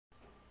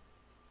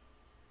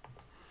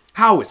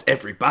How is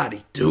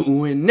everybody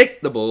doing? Nick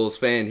the Bulls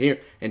fan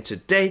here, and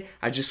today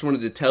I just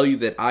wanted to tell you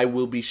that I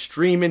will be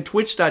streaming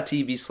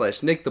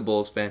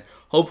twitch.tv/NickTheBullsFan.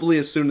 Hopefully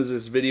as soon as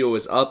this video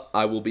is up,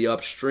 I will be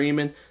up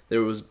streaming.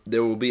 There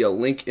will be a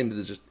link in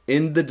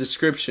the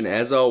description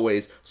as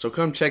always, so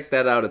come check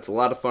that out. It's a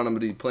lot of fun. I'm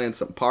going to be playing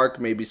some Park,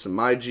 maybe some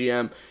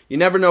MyGM. You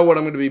never know what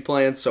I'm going to be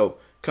playing, so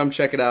come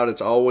check it out. It's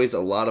always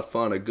a lot of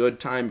fun, a good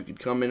time. You can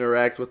come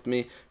interact with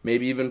me,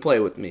 maybe even play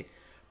with me.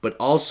 But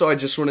also, I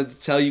just wanted to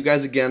tell you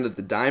guys again that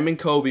the Diamond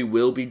Kobe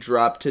will be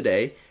dropped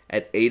today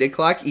at 8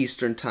 o'clock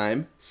Eastern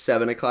Time,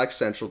 7 o'clock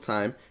Central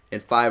Time,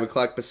 and 5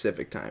 o'clock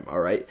Pacific Time. All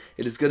right,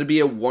 it is going to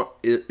be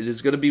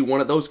one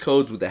of those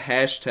codes with a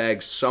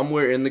hashtag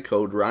somewhere in the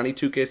code.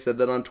 Ronnie2K said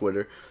that on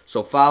Twitter.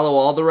 So follow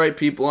all the right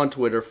people on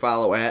Twitter.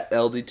 Follow at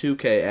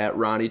LD2K, at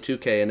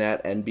Ronnie2K, and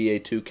at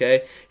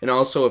NBA2K. And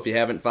also, if you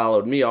haven't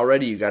followed me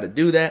already, you got to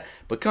do that.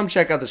 But come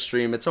check out the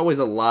stream. It's always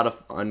a lot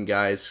of fun,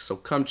 guys. So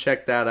come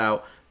check that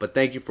out. But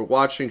thank you for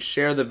watching.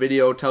 Share the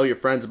video. Tell your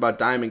friends about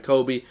Diamond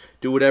Kobe.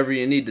 Do whatever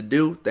you need to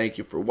do. Thank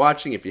you for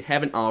watching. If you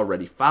haven't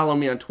already, follow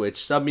me on Twitch.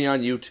 Sub me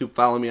on YouTube.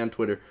 Follow me on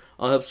Twitter.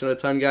 All helps out a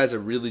ton, guys. I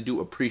really do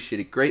appreciate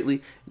it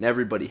greatly. And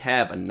everybody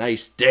have a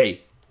nice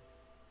day.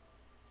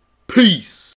 Peace.